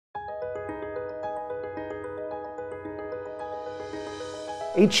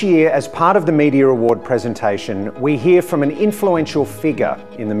Each year, as part of the Media Award presentation, we hear from an influential figure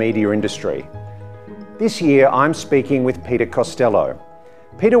in the media industry. This year, I'm speaking with Peter Costello.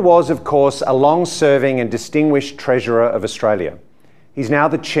 Peter was, of course, a long-serving and distinguished Treasurer of Australia. He's now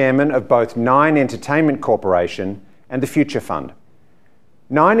the chairman of both Nine Entertainment Corporation and the Future Fund.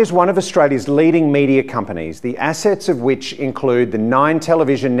 Nine is one of Australia's leading media companies, the assets of which include the Nine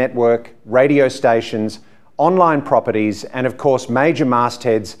television network, radio stations, online properties, and of course major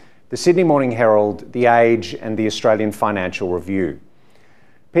mastheads, the Sydney Morning Herald, The Age, and the Australian Financial Review.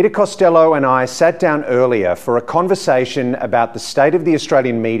 Peter Costello and I sat down earlier for a conversation about the state of the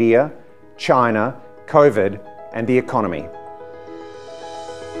Australian media, China, COVID, and the economy.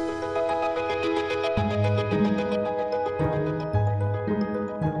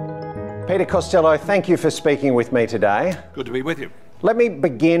 Peter Costello, thank you for speaking with me today. Good to be with you. Let me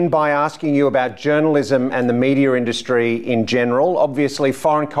begin by asking you about journalism and the media industry in general. Obviously,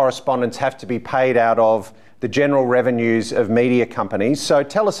 foreign correspondents have to be paid out of the general revenues of media companies. So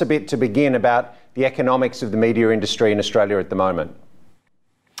tell us a bit to begin about the economics of the media industry in Australia at the moment.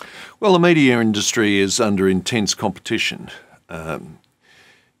 Well, the media industry is under intense competition.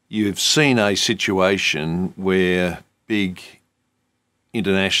 You've seen a situation where big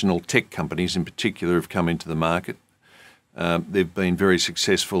international tech companies in particular have come into the market. They've been very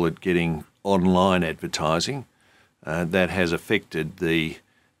successful at getting online advertising. That has affected the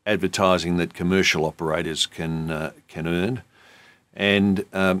advertising that commercial operators can earn. And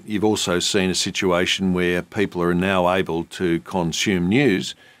you've also seen a situation where people are now able to consume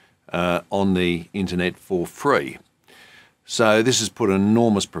news on the internet for free. So this has put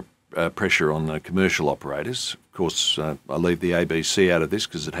enormous pressure on the commercial operators. Of course, I leave the ABC out of this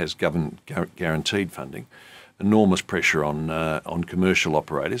because it has government guaranteed funding. Enormous pressure on commercial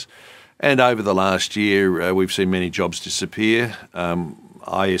operators. And over the last year, we've seen many jobs disappear.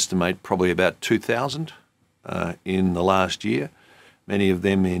 I estimate probably about 2,000 in the last year, many of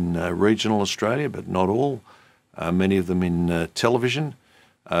them in regional Australia, but not all, many of them in television.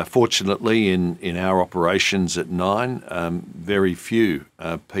 Fortunately, in our operations at Nine, very few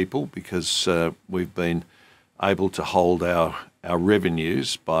people, because we've been able to hold our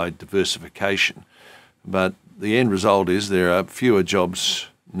revenues by diversification. But the end result is there are fewer jobs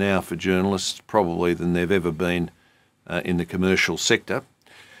now for journalists probably than there have ever been in the commercial sector.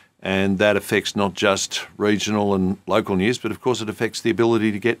 And that affects not just regional and local news, but of course it affects the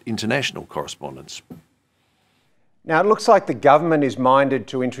ability to get international correspondence. Now, it looks like the government is minded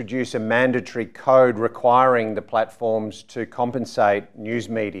to introduce a mandatory code requiring the platforms to compensate news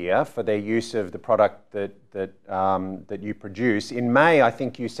media for their use of the product that you produce. In May, I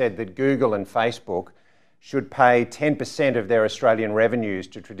think you said that Google and Facebook should pay 10% of their Australian revenues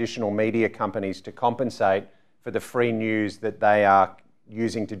to traditional media companies to compensate for the free news that they are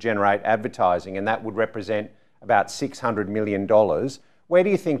using to generate advertising, and that would represent about $600 million. Where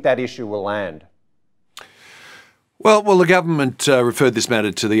do you think that issue will land? Well, the government referred this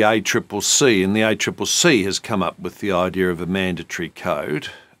matter to the ACCC, and the ACCC has come up with the idea of a mandatory code,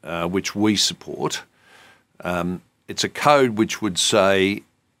 which we support. It's a code which would say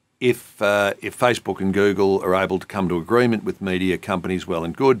if Facebook and Google are able to come to agreement with media companies, well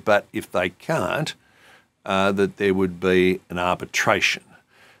and good, but if they can't, that there would be an arbitration.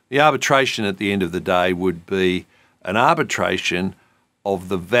 The arbitration at the end of the day would be an arbitration of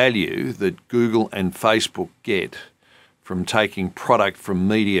the value that Google and Facebook get from taking product from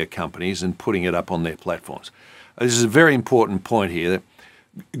media companies and putting it up on their platforms. This is a very important point here.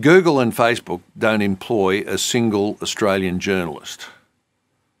 That Google and Facebook don't employ a single Australian journalist.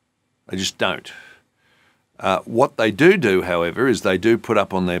 They just don't. What they do, however, is they do put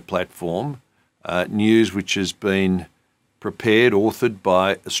up on their platform news which has been prepared, authored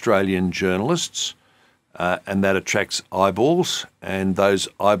by Australian journalists, and that attracts eyeballs, and those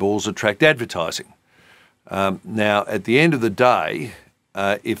eyeballs attract advertising. Now, at the end of the day,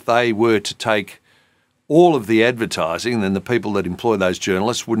 if they were to take all of the advertising, then the people that employ those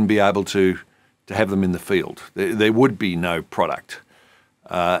journalists wouldn't be able to have them in the field. There would be no product.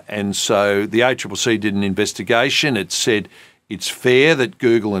 And so the ACCC did an investigation. It said it's fair that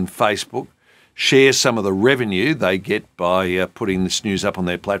Google and Facebook share some of the revenue they get by putting this news up on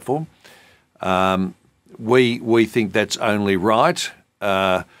their platform. We think that's only right.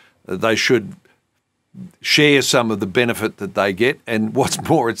 They should share some of the benefit that they get, and what's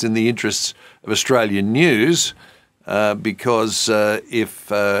more, it's in the interests of Australian news, because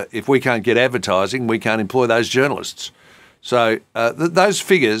if we can't get advertising, we can't employ those journalists. So those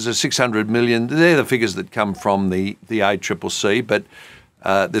figures are 600 million. They're the figures that come from the ACCC, but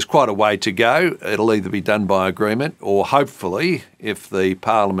There's quite a way to go. It'll either be done by agreement or hopefully, if the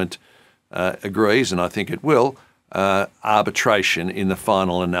Parliament agrees, and I think it will, arbitration in the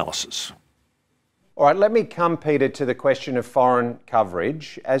final analysis. All right, let me come, Peter, to the question of foreign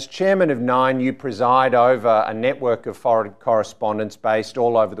coverage. As chairman of Nine, you preside over a network of foreign correspondents based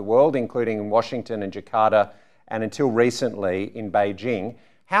all over the world, including in Washington and Jakarta, and until recently in Beijing.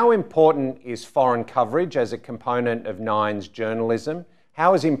 How important is foreign coverage as a component of Nine's journalism?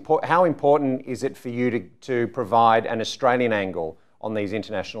 How important is it for you to provide an Australian angle on these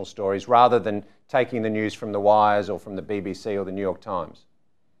international stories rather than taking the news from the Wires or from the BBC or the New York Times?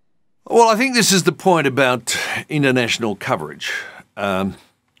 Well, I think this is the point about international coverage.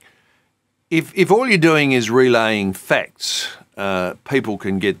 If all you're doing is relaying facts, people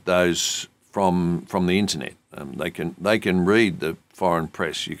can get those from the internet. They can read the foreign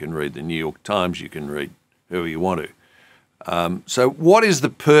press. You can read the New York Times. You can read whoever you want to. So, what is the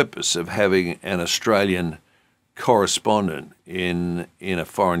purpose of having an Australian correspondent in a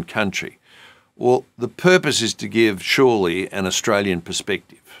foreign country? Well, the purpose is to give surely an Australian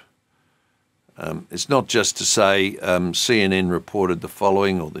perspective. It's not just to say CNN reported the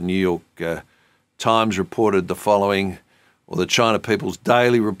following, or the New York Times reported the following, or the China People's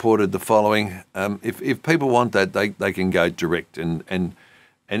Daily reported the following. If people want that, they can go direct, and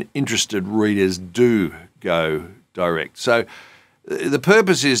interested readers do go direct. So the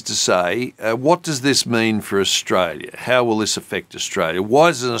purpose is to say, what does this mean for Australia? How will this affect Australia?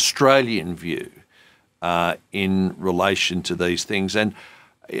 What is an Australian view in relation to these things? And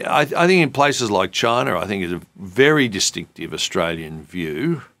I think in places like China, I think it's a very distinctive Australian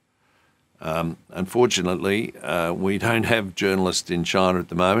view. Unfortunately, we don't have journalists in China at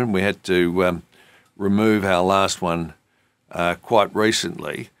the moment. We had to remove our last one quite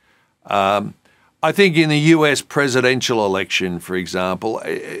recently. I think in the US presidential election, for example,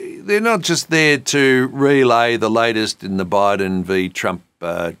 they're not just there to relay the latest in the Biden v. Trump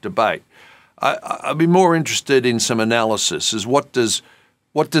debate. I'd be more interested in some analysis as what does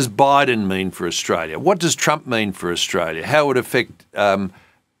Biden mean for Australia? What does Trump mean for Australia? How would it affect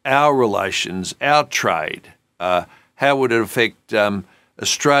our relations, our trade? How would it affect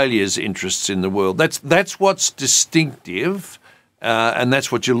Australia's interests in the world? That's what's distinctive, and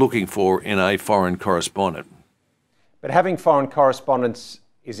that's what you're looking for in a foreign correspondent. But having foreign correspondents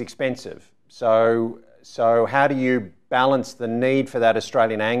is expensive. So how do you balance the need for that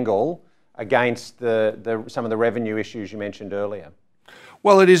Australian angle against some of the revenue issues you mentioned earlier?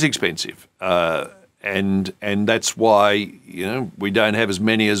 Well, it is expensive, and that's why we don't have as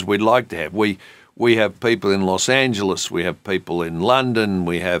many as we'd like to have. We have people in Los Angeles, we have people in London,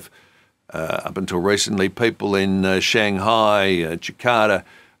 we have up until recently people in Shanghai, Jakarta,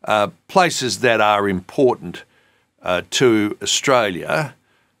 places that are important to Australia,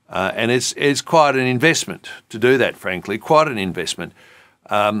 and it's quite an investment to do that. Frankly, quite an investment.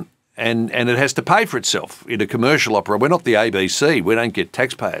 And it has to pay for itself in a commercial operation. We're not the ABC. We don't get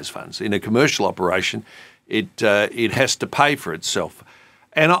taxpayers' funds. In a commercial operation, it has to pay for itself.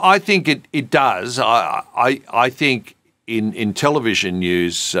 And I think it does. I think in television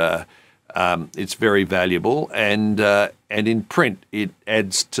news it's very valuable, and in print it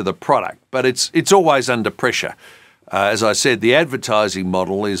adds to the product. But it's always under pressure. As I said, the advertising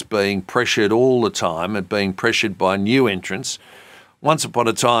model is being pressured all the time and being pressured by new entrants. Once upon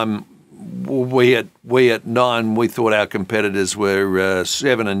a time, we at Nine, we thought our competitors were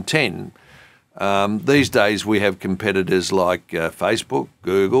 7 and 10. These days we have competitors like Facebook,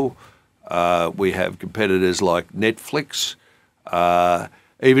 Google. We have competitors like Netflix.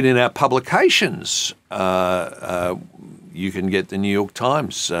 Even in our publications, you can get the New York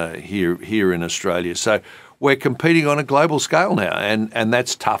Times here in Australia. So we're competing on a global scale now, and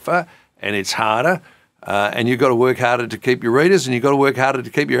that's tougher and it's harder. And you've got to work harder to keep your readers, and you've got to work harder to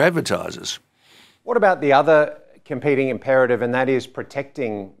keep your advertisers. What about the other competing imperative, and that is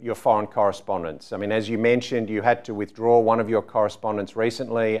protecting your foreign correspondents? I mean, as you mentioned, you had to withdraw one of your correspondents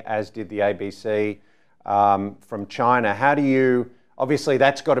recently, as did the ABC from China. How do you, obviously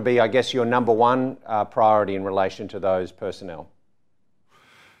that's got to be, I guess, your number one priority in relation to those personnel.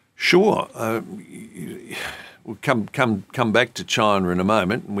 Sure. We'll come back to China in a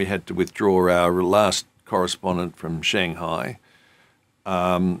moment, and we had to withdraw our last correspondent from Shanghai.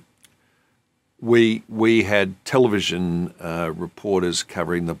 We had television reporters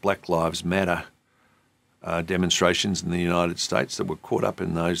covering the Black Lives Matter demonstrations in the United States that were caught up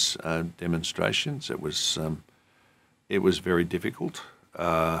in those demonstrations. It was very difficult.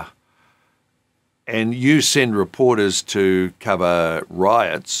 And you send reporters to cover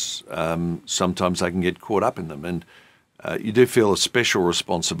riots, sometimes they can get caught up in them. And you do feel a special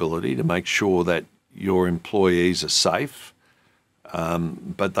responsibility to make sure that your employees are safe,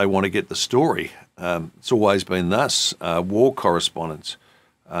 but they want to get the story. It's always been thus. War correspondents,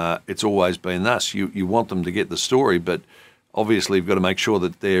 it's always been thus. You want them to get the story, but obviously you've got to make sure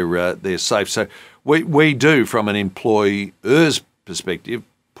that they're safe. So we do, from an employer's perspective,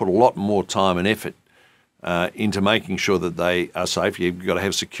 put a lot more time and effort into making sure that they are safe. You've got to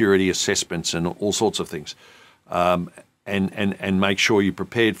have security assessments and all sorts of things, and make sure you're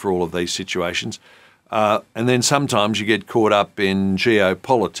prepared for all of these situations. And then sometimes you get caught up in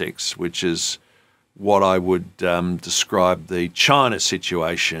geopolitics, which is what I would describe the China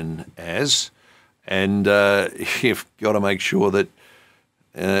situation as. And you've got to make sure that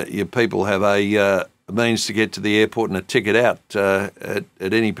your people have a means to get to the airport and a ticket out at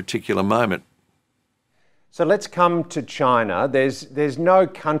any particular moment. So let's come to China. There's no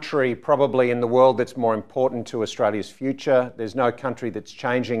country probably in the world that's more important to Australia's future. There's no country that's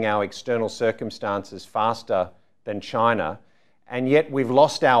changing our external circumstances faster than China. And yet we've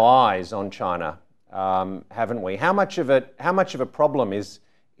lost our eyes on China, haven't we? How much of a problem is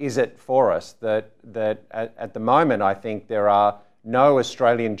it for us that at the moment I think there are no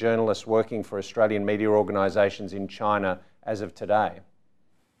Australian journalists working for Australian media organisations in China as of today?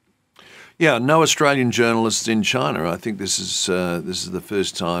 Yeah, no Australian journalists in China. I think this is the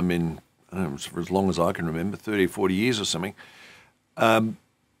first time in, I don't know, for as long as I can remember, 30 or 40 years or something. And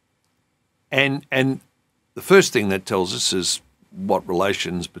the first thing that tells us is what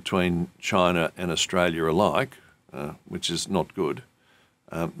relations between China and Australia are like, which is not good.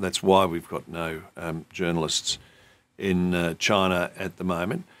 That's why we've got no journalists in China at the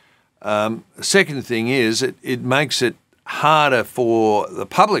moment. The second thing is it makes it harder for the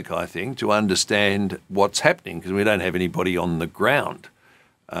public, I think, to understand what's happening because we don't have anybody on the ground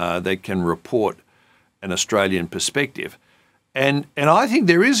that can report an Australian perspective. And I think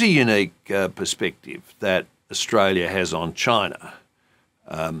there is a unique perspective that Australia has on China.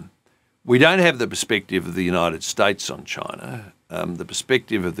 We don't have the perspective of the United States on China. The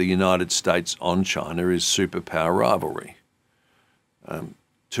perspective of the United States on China is superpower rivalry.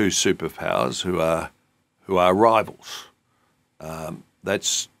 Two superpowers who are rivals.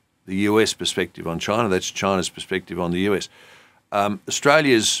 That's the US perspective on China. That's China's perspective on the US.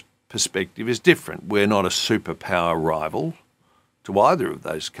 Australia's perspective is different. We're not a superpower rival to either of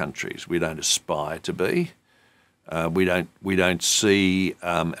those countries. We don't aspire to be. We don't see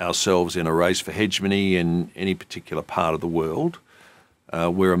ourselves in a race for hegemony in any particular part of the world.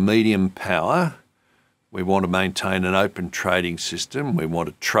 We're a medium power. We want to maintain an open trading system. We want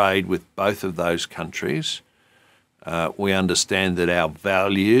to trade with both of those countries. We understand that our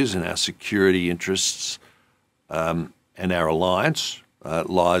values and our security interests and our alliance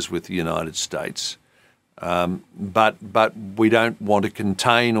lies with the United States. But we don't want to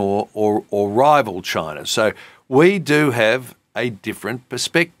contain or rival China. So we do have a different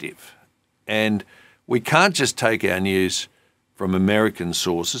perspective. And we can't just take our news from American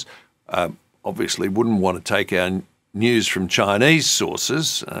sources. Obviously wouldn't want to take our news from Chinese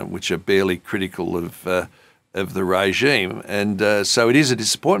sources, which are barely critical of the regime. And so it is a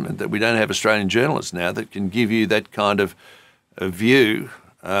disappointment that we don't have Australian journalists now that can give you that kind of a view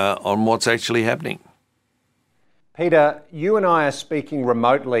on what's actually happening. Peter, you and I are speaking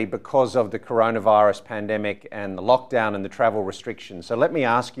remotely because of the coronavirus pandemic and the lockdown and the travel restrictions. So let me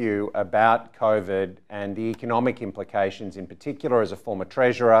ask you about COVID and the economic implications, in particular as a former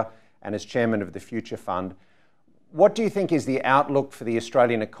treasurer and as chairman of the Future Fund. What do you think is the outlook for the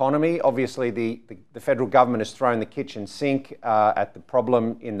Australian economy? Obviously, the federal government has thrown the kitchen sink at the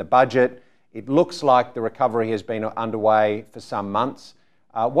problem in the budget. It looks like the recovery has been underway for some months.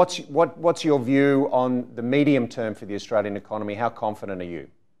 What's your view on the medium term for the Australian economy? How confident are you?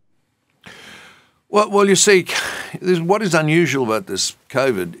 Well, you see, what is unusual about this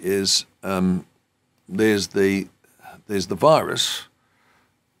COVID is there's the virus,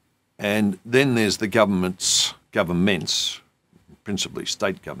 and then there's the governments, principally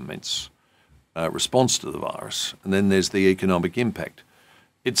state governments, response to the virus, and then there's the economic impact.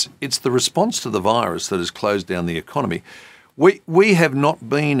 It's the response to the virus that has closed down the economy. We have not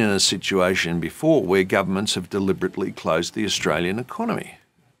been in a situation before where governments have deliberately closed the Australian economy.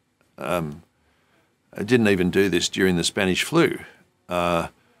 I didn't even do this during the Spanish flu.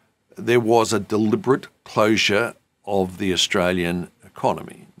 There was a deliberate closure of the Australian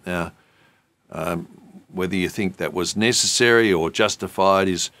economy. Now, whether you think that was necessary or justified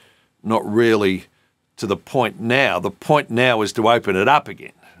is not really to the point now. The point now is to open it up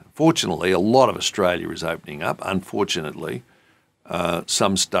again. Fortunately, a lot of Australia is opening up. Unfortunately,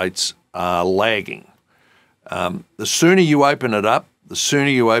 some states are lagging. The sooner you open it up, the sooner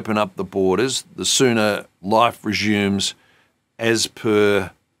you open up the borders, the sooner life resumes as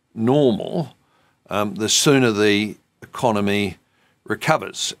per normal, the sooner the economy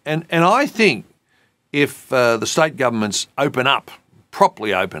recovers. And I think if the state governments open up,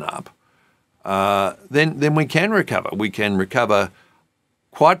 properly open up, then we can recover. We can recover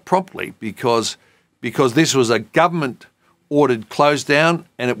quite promptly because this was a government-ordered close down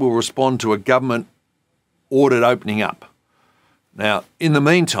and it will respond to a government-ordered opening up. Now, in the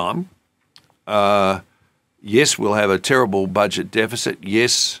meantime, yes, we'll have a terrible budget deficit.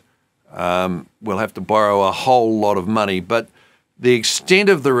 Yes, we'll have to borrow a whole lot of money, but the extent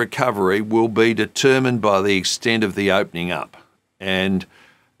of the recovery will be determined by the extent of the opening up. And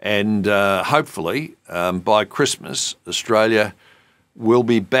hopefully, by Christmas, Australia will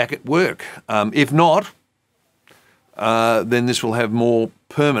be back at work. If not, then this will have more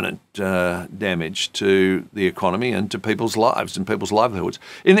permanent damage to the economy and to people's lives and people's livelihoods.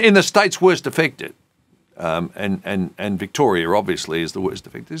 In the states worst affected, and Victoria obviously is the worst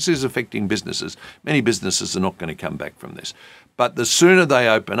affected. This is affecting businesses. Many businesses are not going to come back from this. But the sooner they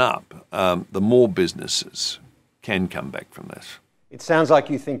open up, the more businesses can come back from this. It sounds like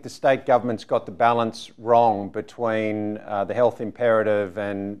you think the state government's got the balance wrong between the health imperative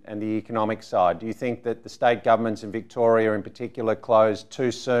and the economic side. Do you think that the state governments in Victoria in particular closed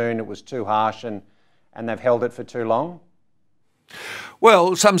too soon, it was too harsh, and they've held it for too long?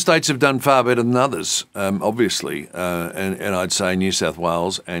 Well, some states have done far better than others, obviously, and I'd say New South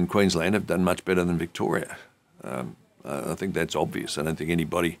Wales and Queensland have done much better than Victoria. I think that's obvious. I don't think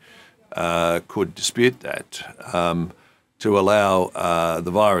anybody could dispute that. To allow the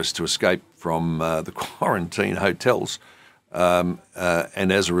virus to escape from the quarantine hotels and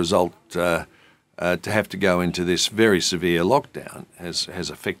as a result to have to go into this very severe lockdown has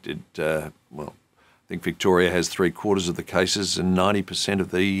affected, well, I think Victoria has 3/4 of the cases and 90%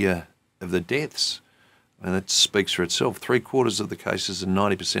 of the deaths. And that speaks for itself, 3/4 of the cases and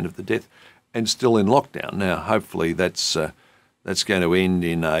 90% of the death and still in lockdown. Now, hopefully that's going to end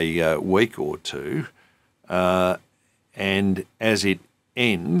in a week or two. And as it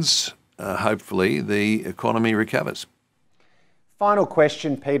ends, hopefully the economy recovers. Final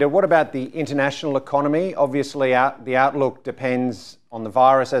question, Peter. What about the international economy? Obviously, the outlook depends on the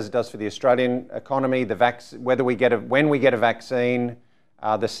virus, as it does for the Australian economy. When we get a vaccine,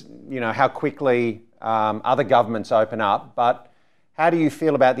 how quickly other governments open up. But how do you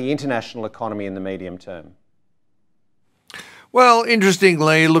feel about the international economy in the medium term? Well,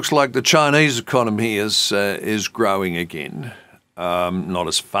 interestingly, it looks like the Chinese economy is growing again, not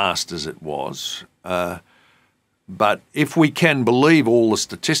as fast as it was. But if we can believe all the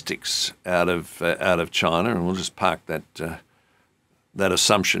statistics out of China, and we'll just park that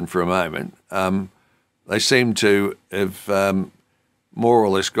assumption for a moment, they seem to have more or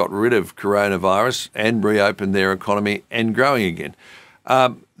less got rid of coronavirus and reopened their economy and growing again.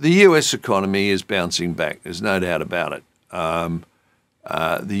 The US economy is bouncing back. There's no doubt about it.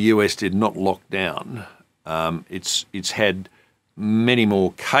 The US did not lock down. It's had many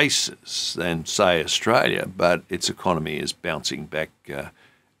more cases than, say, Australia, but its economy is bouncing back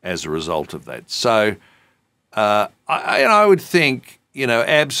as a result of that. So I would think,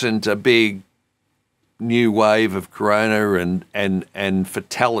 absent a big new wave of corona and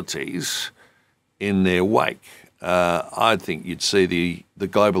fatalities in their wake, I think you'd see the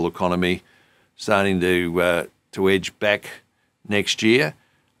global economy starting to edge back next year.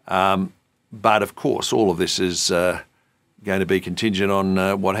 But of course, all of this is going to be contingent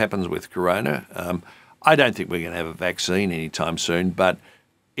on what happens with corona. I don't think we're going to have a vaccine anytime soon, but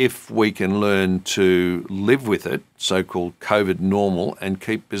if we can learn to live with it, so-called COVID normal, and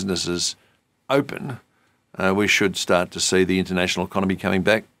keep businesses open, we should start to see the international economy coming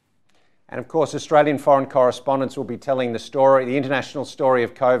back. And of course, Australian foreign correspondents will be telling the international story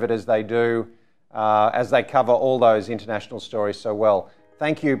of COVID as they do, as they cover all those international stories so well.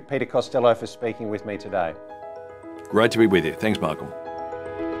 Thank you, Peter Costello, for speaking with me today. Great to be with you. Thanks, Michael.